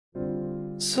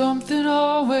Something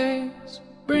always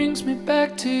brings me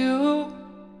back to you.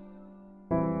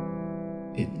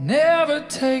 It never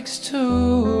takes too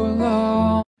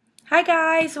long. Hi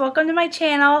guys, welcome to my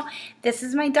channel. This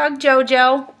is my dog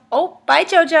Jojo. Oh, bye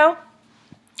Jojo.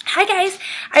 Hi guys,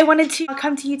 I wanted to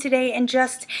come to you today and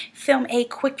just film a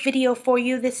quick video for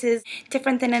you. This is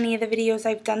different than any of the videos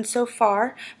I've done so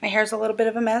far. My hair's a little bit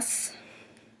of a mess.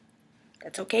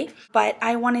 That's okay. But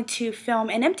I wanted to film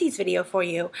an Empties video for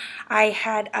you. I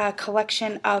had a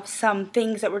collection of some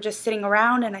things that were just sitting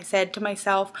around and I said to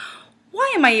myself,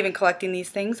 why am I even collecting these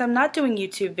things? I'm not doing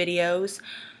YouTube videos.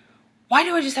 Why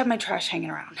do I just have my trash hanging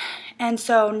around? And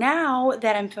so now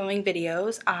that I'm filming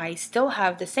videos, I still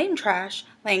have the same trash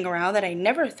laying around that I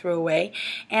never threw away,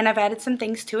 and I've added some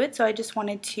things to it, so I just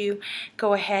wanted to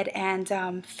go ahead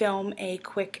and film a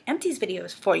quick Empties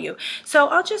videos for you. So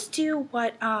I'll just do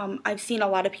what I've seen a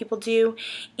lot of people do,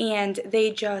 and they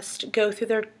just go through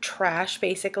their trash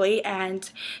basically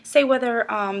and say whether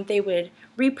they would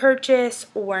repurchase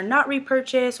or not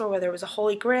repurchase, or whether it was a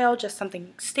holy grail, just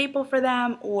something staple for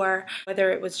them, or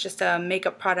whether it was just a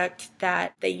makeup product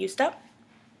that they used up,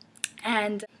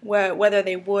 and whether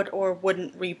they would or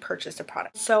wouldn't repurchase a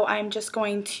product. So I'm just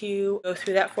going to go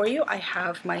through that for you. I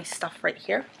have my stuff right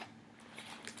here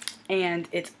and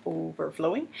it's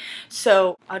overflowing,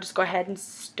 so I'll just go ahead and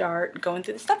start going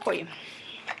through the stuff for you.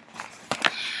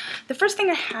 The first thing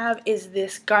I have is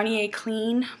this Garnier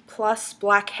Clean Plus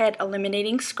Blackhead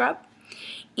Eliminating Scrub,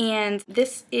 and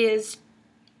this is,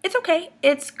 it's okay,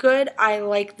 it's good. I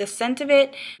like the scent of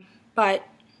it, but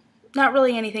not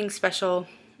really anything special,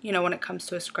 you know, when it comes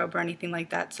to a scrub or anything like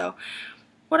that. So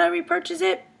would I repurchase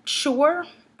it? Sure.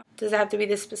 Does it have to be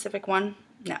this specific one?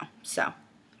 No. So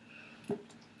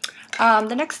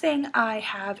the next thing I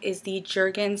have is the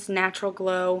Jergens Natural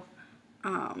Glow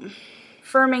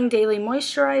Firming Daily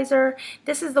Moisturizer.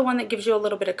 This is the one that gives you a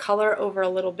little bit of color over a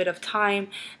little bit of time.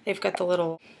 They've got the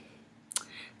little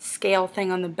scale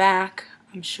thing on the back.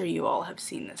 I'm sure you all have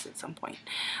seen this at some point.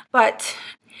 But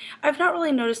I've not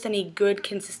really noticed any good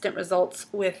consistent results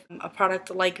with a product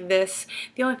like this.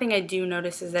 The only thing I do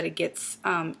notice is that it gets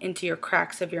into your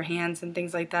cracks of your hands and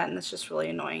things like that, and that's just really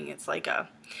annoying. It's like a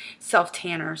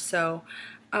self-tanner. So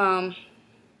I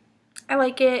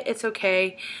like it. It's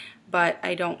okay. But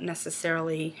I don't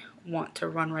necessarily want to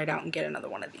run right out and get another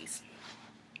one of these.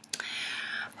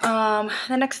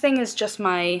 The next thing is just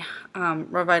my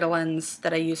Revitalense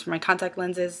that I use for my contact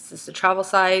lenses. This is the travel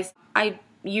size. I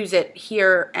use it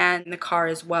here and in the car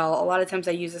as well. A lot of times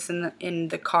I use this in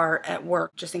the car at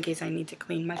work just in case I need to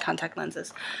clean my contact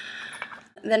lenses.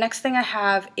 The next thing I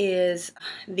have is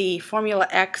the Formula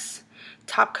X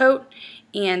top coat,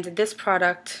 and this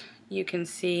product, you can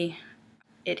see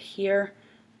it here.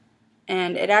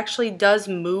 And it actually does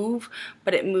move,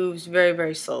 but it moves very,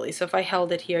 very slowly. So if I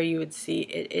held it here, you would see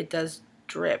it does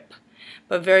drip,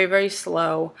 but very, very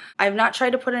slow. I've not tried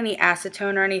to put any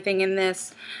acetone or anything in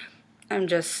this.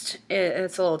 It's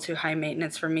a little too high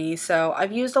maintenance for me. So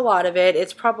I've used a lot of it.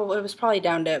 It was probably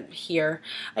down to here.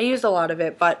 I used a lot of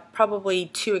it, but probably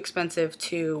too expensive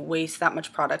to waste that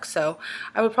much product. So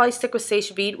I would probably stick with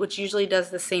Sache Beat, which usually does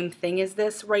the same thing as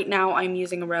this. Right now I'm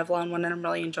using a Revlon one and I'm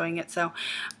really enjoying it. So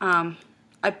I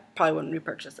probably wouldn't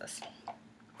repurchase this.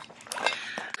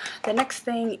 The next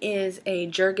thing is a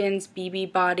Jergens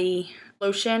BB Body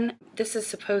Lotion. This is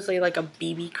supposedly like a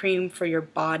BB cream for your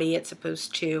body. It's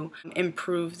supposed to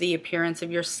improve the appearance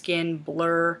of your skin,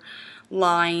 blur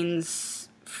lines,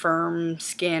 firm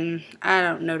skin. I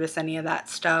don't notice any of that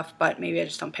stuff, but maybe I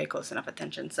just don't pay close enough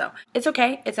attention. So it's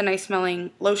okay. It's a nice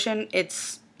smelling lotion.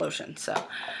 It's lotion, so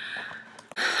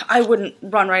I wouldn't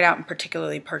run right out and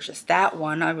particularly purchase that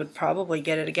one. I would probably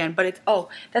get it again, but it's, oh,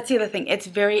 that's the other thing. It's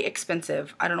very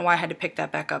expensive. I don't know why I had to pick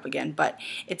that back up again, but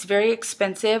it's very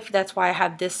expensive. That's why I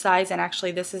have this size, and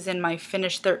actually this is in my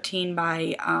Finish 13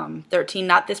 by 13,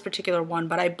 not this particular one,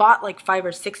 but I bought like 5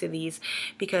 or 6 of these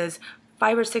because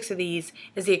 5 or 6 of these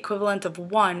is the equivalent of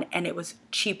one, and it was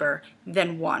cheaper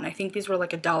than one. I think these were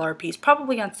like $1 a piece,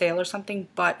 probably on sale or something,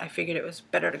 but I figured it was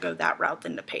better to go that route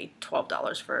than to pay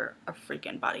 $12 for a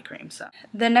freaking body cream. So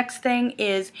the next thing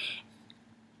is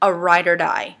a Ride or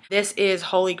Die. This is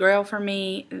holy grail for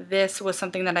me. This was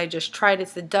something that I just tried.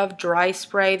 It's the Dove Dry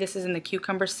Spray. This is in the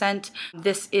cucumber scent.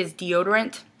 This is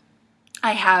deodorant.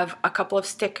 I have a couple of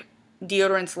stick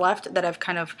deodorants left that I've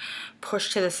kind of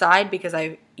pushed to the side because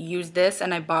I used this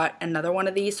and I bought another one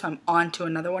of these, so I'm on to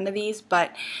another one of these,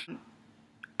 but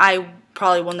I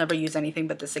probably will never use anything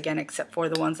but this again except for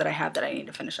the ones that I have that I need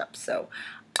to finish up. So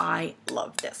I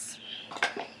love this.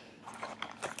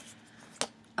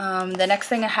 The next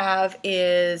thing I have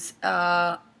is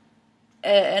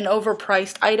an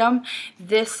overpriced item.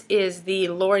 This is the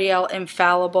L'Oreal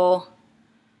Infallible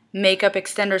Makeup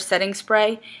Extender Setting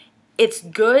Spray. It's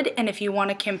good, and if you want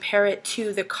to compare it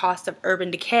to the cost of Urban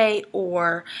Decay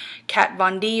or Kat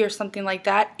Von D or something like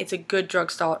that, it's a good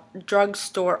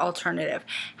drugstore alternative.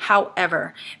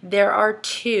 However, there are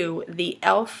two, the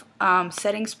e.l.f.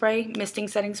 Setting Spray, Misting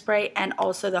Setting Spray, and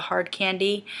also the Hard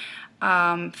Candy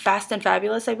Fast and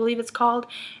Fabulous, I believe it's called.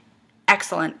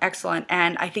 Excellent, excellent.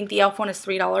 And I think the e.l.f. one is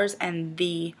 $3 and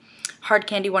the Hard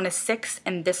Candy one is $6,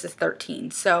 and this is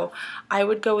 $13. So I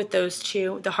would go with those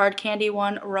two. The Hard Candy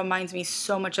one reminds me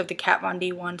so much of the Kat Von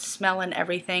D one, smell and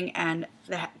everything, and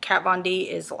the Kat Von D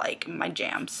is like my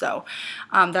jam. So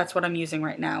that's what I'm using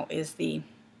right now, is the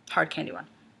Hard Candy one.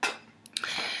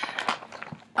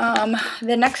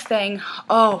 The next thing,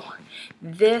 oh,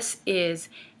 this is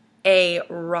a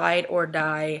ride or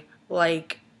die,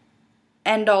 like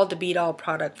end all to beat all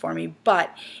product for me, but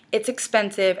it's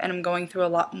expensive and I'm going through a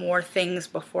lot more things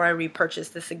before I repurchase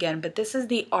this again. But this is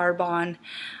the Arbonne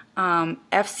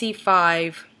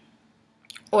FC5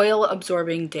 oil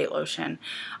absorbing day lotion.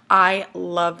 I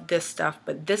love this stuff,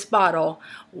 but this bottle,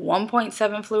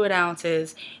 1.7 fluid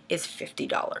ounces, is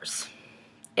 $50.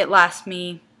 It lasts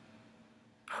me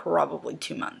probably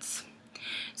 2 months,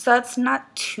 so that's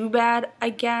not too bad, I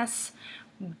guess.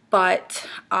 But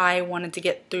I wanted to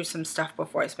get through some stuff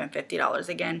before I spent $50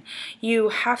 again. You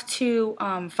have to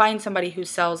find somebody who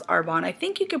sells Arbonne. I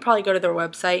think you could probably go to their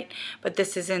website, but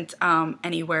this isn't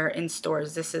anywhere in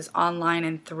stores. This is online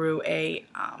and through a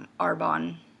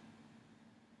Arbonne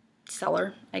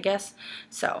seller, I guess.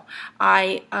 So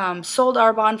I sold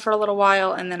Arbonne for a little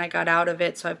while, and then I got out of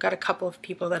it. So I've got a couple of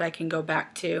people that I can go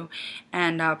back to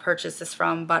and purchase this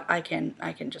from, but I can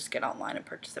just get online and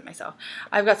purchase it myself.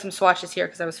 I've got some swatches here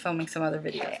because I was filming some other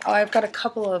video. Oh, I've got a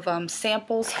couple of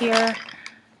samples here.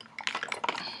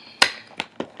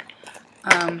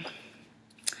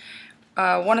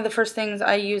 One of the first things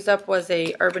I used up was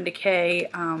a Urban Decay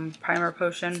primer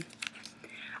potion.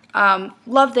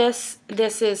 Love this.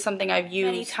 This is something I've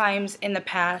used many times in the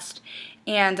past,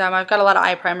 and I've got a lot of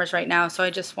eye primers right now, so I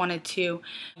just wanted to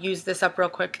use this up real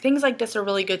quick. Things like this are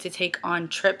really good to take on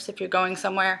trips if you're going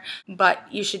somewhere, but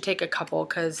you should take a couple,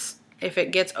 because if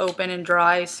it gets open and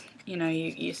dries, you know,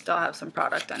 you still have some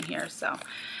product on here. So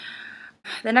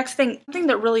the next thing, something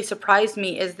that really surprised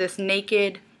me, is this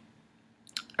Naked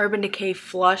Urban Decay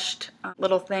flushed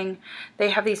little thing.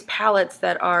 They have these palettes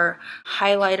that are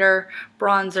highlighter,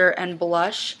 bronzer, and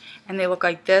blush, and they look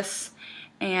like this.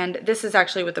 And this is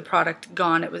actually with the product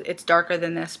gone. It's darker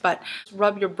than this, but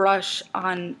rub your brush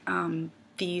on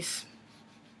these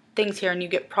things here, and you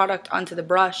get product onto the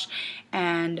brush.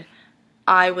 And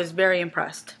I was very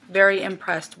impressed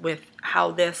with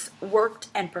how this worked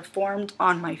and performed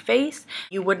on my face.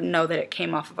 You wouldn't know that it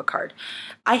came off of a card.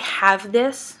 I have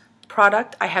this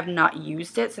product. I have not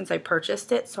used it since I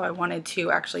purchased it, so I wanted to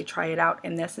actually try it out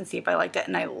in this and see if I liked it,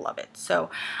 and I love it. So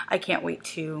I can't wait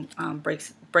to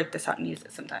break this out and use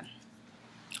it sometime.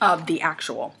 The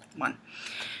actual one.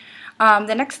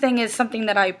 The next thing is something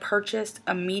that I purchased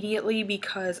immediately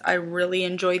because I really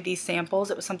enjoyed these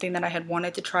samples. It was something that I had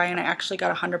wanted to try, and I actually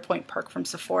got a 100-point perk from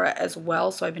Sephora as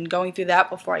well, so I've been going through that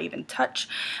before I even touch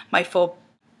my full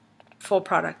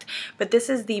product. But this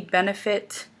is the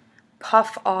Benefit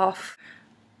Puff Off,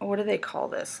 what do they call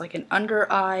this? Like an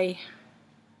under eye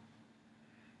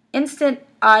instant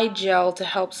eye gel to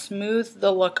help smooth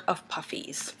the look of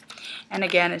puffies. And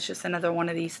again, it's just another one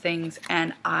of these things,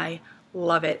 and I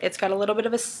love it. It's got a little bit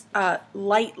of a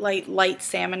light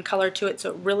salmon color to it, so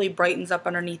it really brightens up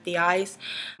underneath the eyes.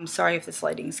 I'm sorry if this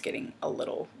lighting is getting a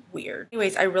little weird.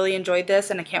 Anyways, I really enjoyed this,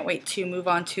 and I can't wait to move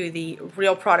on to the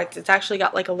real product. It's actually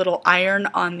got like a little iron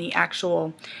on the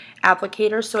actual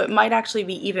applicator, so it might actually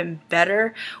be even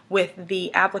better with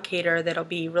the applicator. That'll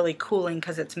be really cooling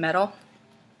because it's metal.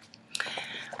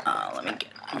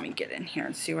 Let me get in here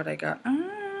and see what I got.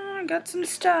 I got some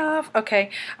stuff. Okay,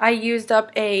 I used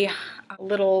up a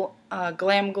little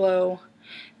Glam Glow.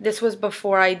 This was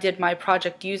before I did my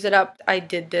Project Use It Up. I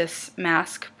did this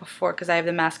mask before because I have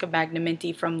the Mask of Magna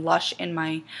Minty from Lush in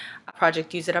my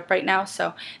Project Use It Up right now.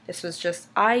 So this was just,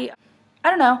 I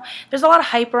don't know. There's a lot of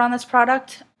hype around this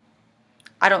product.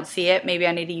 I don't see it. Maybe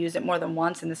I need to use it more than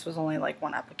once, and this was only like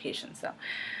one application. So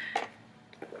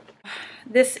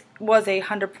this was a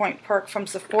 100-point perk from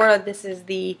Sephora. This is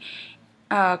the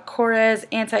Korres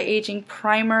Antiaging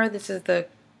Primer. This is the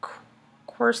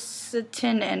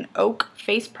Quercetin and Oak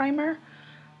Face Primer.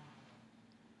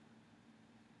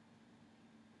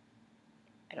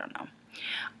 I don't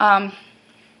know.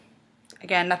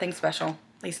 Again, nothing special,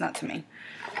 at least not to me.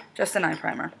 Just an eye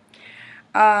primer.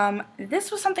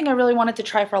 This was something I really wanted to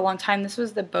try for a long time. This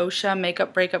was the Boscia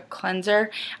Makeup Breakup Cleanser.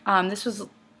 This was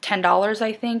 $10,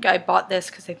 I think. I bought this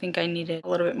because I think I needed a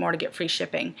little bit more to get free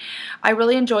shipping. I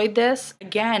really enjoyed this.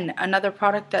 Again, another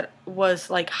product that was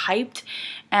like hyped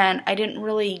and I didn't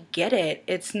really get it.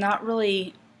 It's not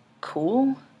really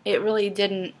cool. It really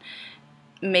didn't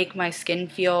make my skin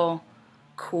feel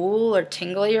cool or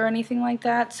tingly or anything like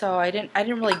that, so I didn't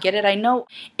really get it. I know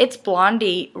It's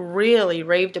Blondie really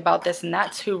raved about this, and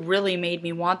that's who really made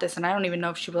me want this, and I don't even know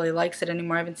if she really likes it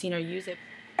anymore. I haven't seen her use it.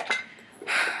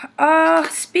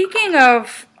 Speaking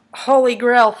of holy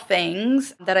grail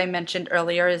things that I mentioned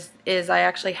earlier is I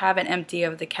actually have an empty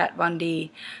of the Kat Von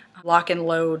D Lock and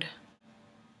Load.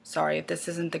 Sorry if this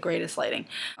isn't the greatest lighting.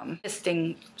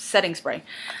 Misting setting spray.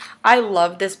 I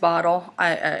love this bottle.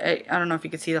 I don't know if you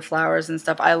can see the flowers and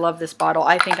stuff. I love this bottle.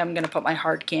 I think I'm going to put my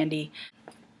hard candy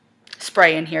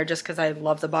spray in here just because I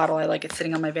love the bottle. I like it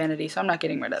sitting on my vanity, so I'm not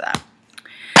getting rid of that.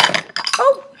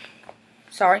 Oh!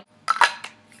 Sorry.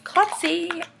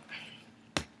 Klutzy!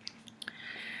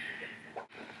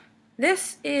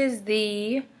 This is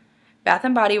the Bath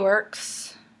 & Body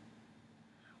Works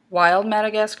Wild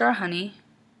Madagascar Honey.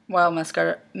 Wild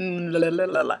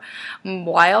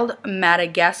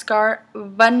Madagascar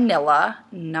Vanilla,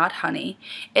 not honey.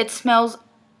 It smells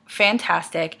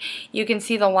fantastic. You can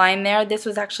see the line there. This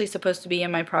was actually supposed to be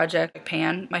in my project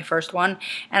pan, my first one,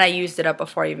 and I used it up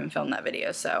before I even filmed that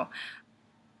video, so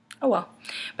oh well.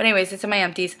 But anyways, it's in my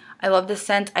empties. I love this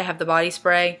scent. I have the body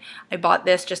spray. I bought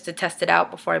this just to test it out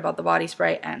before I bought the body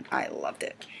spray, and I loved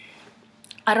it.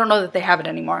 I don't know that they have it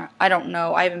anymore. I don't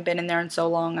know. I haven't been in there in so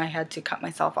long. I had to cut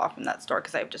myself off from that store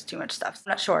because I have just too much stuff. So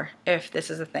I'm not sure if this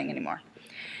is a thing anymore.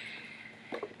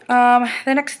 The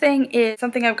next thing is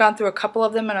something I've gone through a couple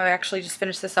of them, and I actually just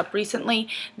finished this up recently.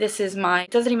 This is it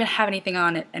doesn't even have anything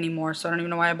on it anymore, so I don't even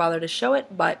know why I bothered to show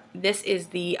it, but this is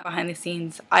the behind the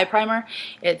scenes eye primer.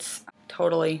 It's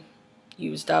totally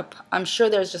used up. I'm sure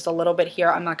there's just a little bit here.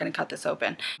 I'm not going to cut this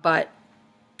open, but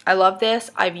I love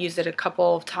this. I've used it a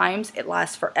couple of times. It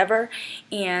lasts forever,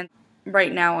 and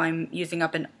right now I'm using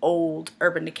up an old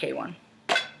Urban Decay one.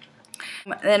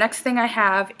 The next thing I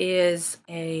have is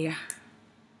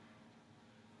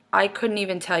I couldn't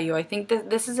even tell you. I think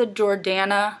this is a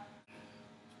Jordana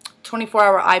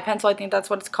 24-hour eye pencil. I think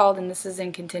that's what it's called, and this is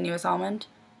in Continuous Almond.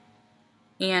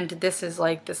 And this is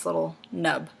like this little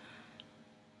nub.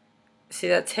 See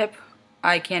that tip?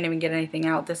 I can't even get anything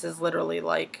out. This is literally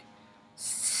like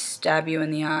stab you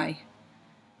in the eye.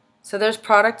 So there's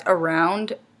product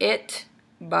around it,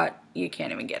 but you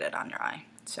can't even get it on your eye.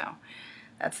 So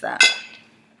that's that.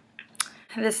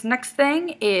 This next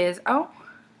thing is, oh,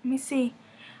 let me see.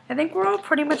 I think we're all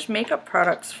pretty much makeup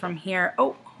products from here.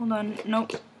 Oh, hold on.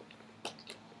 Nope.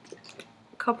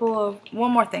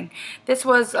 One more thing. This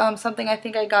was something I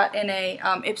think I got in a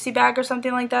Ipsy bag or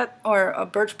something like that, or a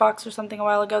Birchbox or something a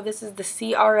while ago. This is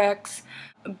the Rx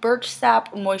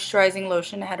Birchsap Moisturizing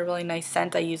Lotion. It had a really nice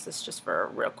scent. I used this just for a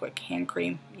real quick hand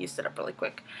cream. Used it up really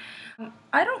quick.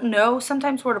 I don't know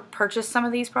sometimes where to purchase some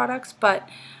of these products, but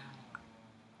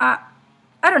I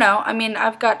don't know. I mean,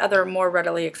 I've got other more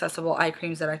readily accessible eye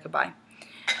creams that I could buy.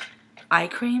 Eye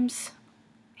creams?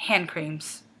 Hand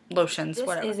creams. Lotions,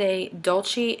 whatever. This is a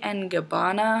Dolce &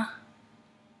 Gabbana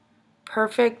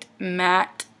Perfect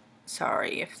Matte,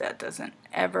 sorry if that doesn't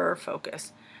ever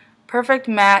focus, Perfect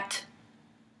Matte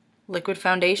Liquid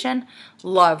Foundation.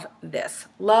 Love this.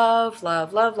 Love,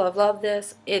 love, love, love, love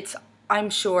this. It's, I'm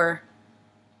sure,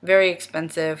 very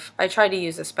expensive. I tried to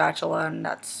use a spatula, and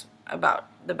that's about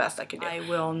the best I could do. I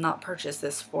will not purchase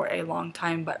this for a long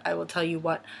time, but I will tell you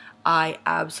what, I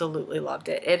absolutely loved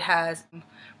it. It has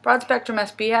broad spectrum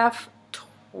SPF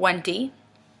 20.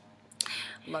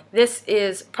 This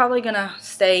is probably gonna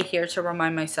stay here to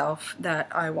remind myself that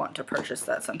I want to purchase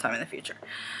that sometime in the future.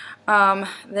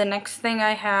 The next thing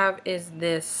I have is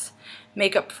this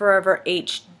Makeup Forever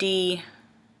HD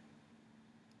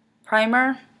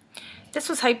primer. This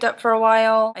was hyped up for a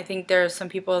while. I think there's some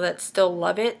people that still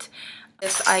love it.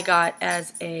 This I got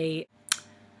as a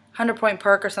 100-point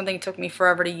perk or something. It took me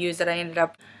forever to use it. I ended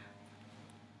up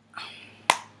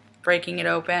breaking it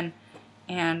open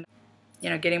and, you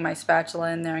know, getting my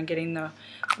spatula in there and getting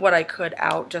what I could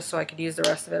out just so I could use the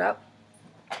rest of it up.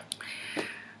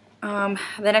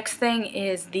 The next thing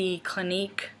is the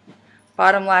Clinique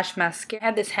Bottom Lash Mascara. I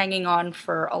had this hanging on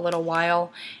for a little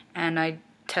while, and I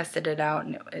tested it out,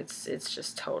 and it's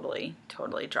just totally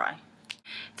dry.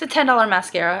 It's a $10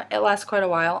 mascara. It lasts quite a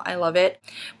while. I love it.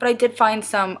 But I did find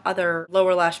some other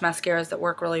lower lash mascaras that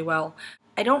work really well.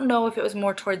 I don't know if it was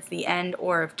more towards the end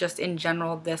or if just in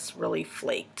general this really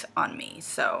flaked on me.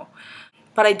 So,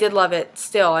 but but I did love it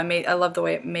still. I love the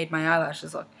way it made my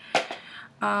eyelashes look.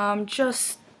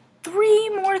 Just 3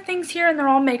 more things here, and they're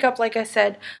all makeup, like I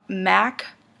said. MAC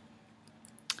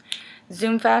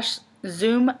Zoom Fast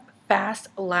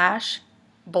Lash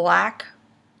Black.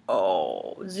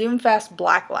 Oh, Zoom Fast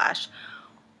Black Lash.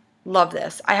 Love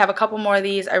this. I have a couple more of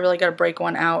these. I really got to break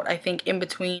one out. I think in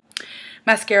between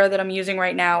mascara that I'm using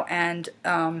right now and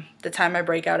the time I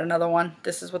break out another one.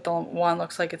 This is what the one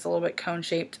looks like. It's a little bit cone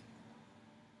shaped.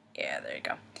 Yeah, there you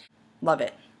go. Love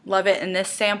it. Love it. And this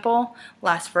sample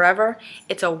lasts forever.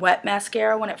 It's a wet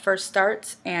mascara when it first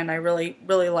starts, and I really,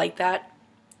 really like that.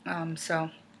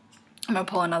 So I'm going to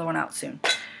pull another one out soon.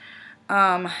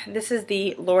 This is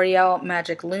the L'Oreal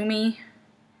Magic Lumi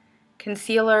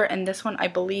concealer, and this one I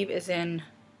believe is in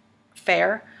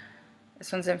Fair.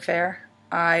 This one's in Fair.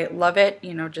 I love it.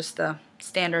 You know, just the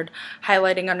standard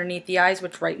highlighting underneath the eyes,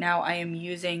 which right now I am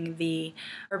using the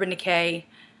Urban Decay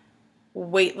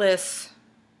Weightless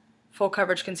Full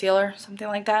Coverage Concealer, something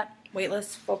like that.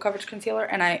 Weightless Full Coverage Concealer,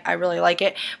 and I really like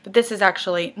it. But this is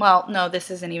actually, well, no, this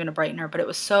isn't even a brightener, but it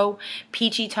was so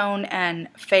peachy tone and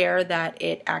fair that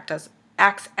it acts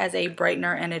as a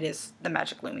brightener, and it is the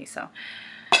Magic Lumi. So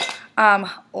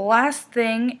last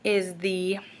thing is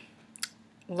the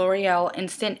L'Oreal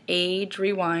Instant Age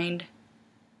Rewind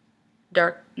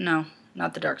Dark, no,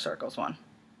 not the Dark Circles one.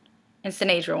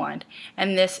 Instant Age Rewind.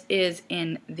 And this is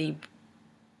in the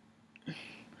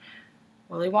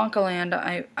Willy Wonka land.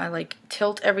 I like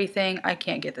tilt everything. I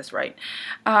can't get this right.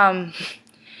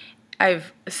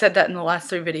 I've said that in the last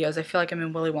 3 videos. I feel like I'm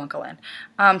in Willy Wonka land.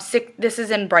 This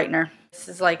is in brightener. This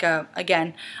is like a,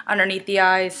 again, underneath the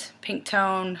eyes, pink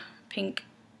tone, pink.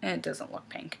 It doesn't look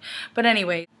pink. But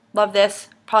anyway, love this.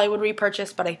 Probably would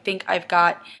repurchase, but I think I've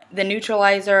got the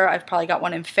neutralizer. I've probably got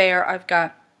one in Fair. I've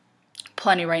got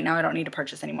plenty right now. I don't need to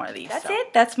purchase any more of these. That's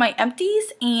it. That's my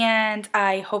empties, and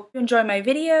I hope you enjoy my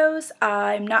videos.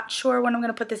 I'm not sure when I'm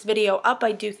going to put this video up.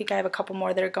 I do think I have a couple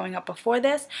more that are going up before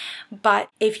this, but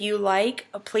if you like,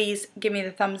 please give me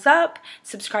the thumbs up,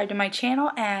 subscribe to my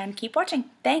channel, and keep watching.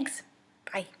 Thanks.